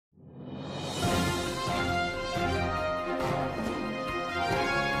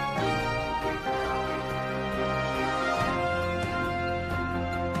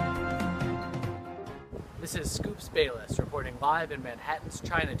This is Scoops Bayless reporting live in Manhattan's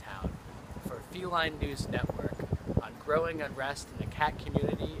Chinatown for Feline News Network on growing unrest in the cat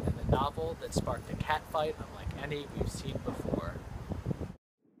community and the novel that sparked a cat fight unlike any we've seen before.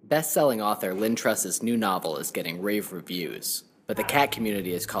 Best-selling author Lynn Truss's new novel is getting rave reviews, but the cat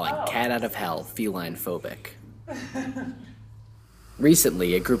community is calling Cat Out of Hell feline-phobic.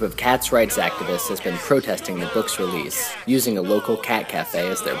 Recently, a group of cats' rights activists has been protesting the book's release, using a local cat cafe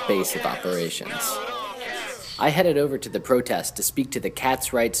as their base of operations. I headed over to the protest to speak to the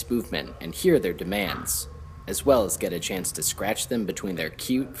cats' rights movement and hear their demands, as well as get a chance to scratch them between their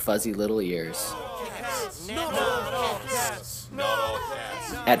cute, fuzzy little ears.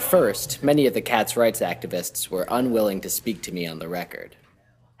 At first, many of the cats' rights activists were unwilling to speak to me on the record.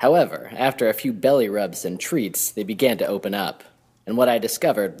 However, after a few belly rubs and treats, they began to open up, and what I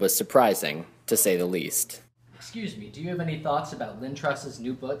discovered was surprising, to say the least. Excuse me, do you have any thoughts about Lynn Truss's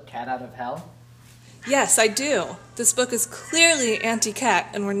new book, Cat Out of Hell? Yes, I do. This book is clearly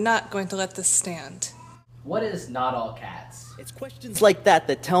anti-cat, and we're not going to let this stand. What is not all cats? It's questions like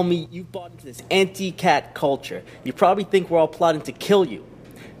that tell me you've bought into this anti-cat culture. You probably think we're all plotting to kill you.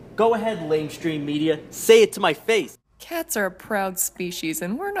 Go ahead, lamestream media. Say it to my face. Cats are a proud species,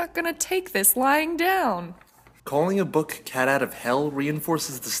 and we're not gonna take this lying down. Calling a book Cat Out of Hell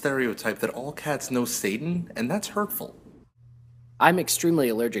reinforces the stereotype that all cats know Satan, and that's hurtful. I'm extremely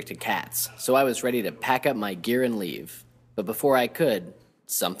allergic to cats, so I was ready to pack up my gear and leave. But before I could,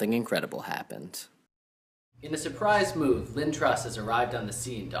 something incredible happened. In a surprise move, Lynn Truss has arrived on the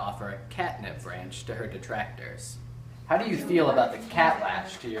scene to offer a catnip branch to her detractors. How do you feel about the cat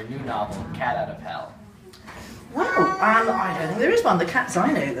lash to your new novel, Cat Out of Hell? Well, I don't think there is one. The cats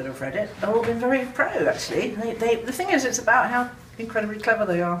I know that have read it have all been very pro, actually. The thing is, it's about how incredibly clever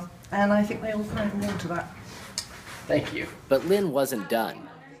they are, and I think they all kind of warm to that. Thank you. But Lynn wasn't done.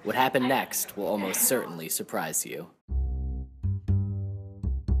 What happened next will almost certainly surprise you.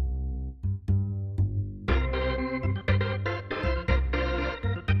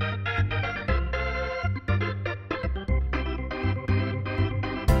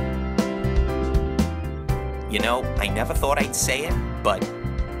 You know, I never thought I'd say it, but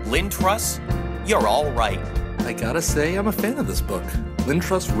Lynn Truss, you're all right. I gotta say, I'm a fan of this book. Lynn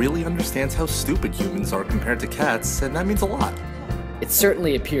Truss really understands how stupid humans are compared to cats, and that means a lot. It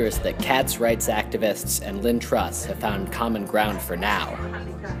certainly appears that cats' rights activists and Lynn Truss have found common ground for now.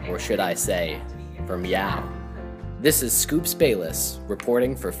 Or should I say, for meow. This is Scoops Bayless,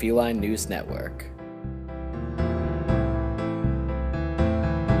 reporting for Feline News Network.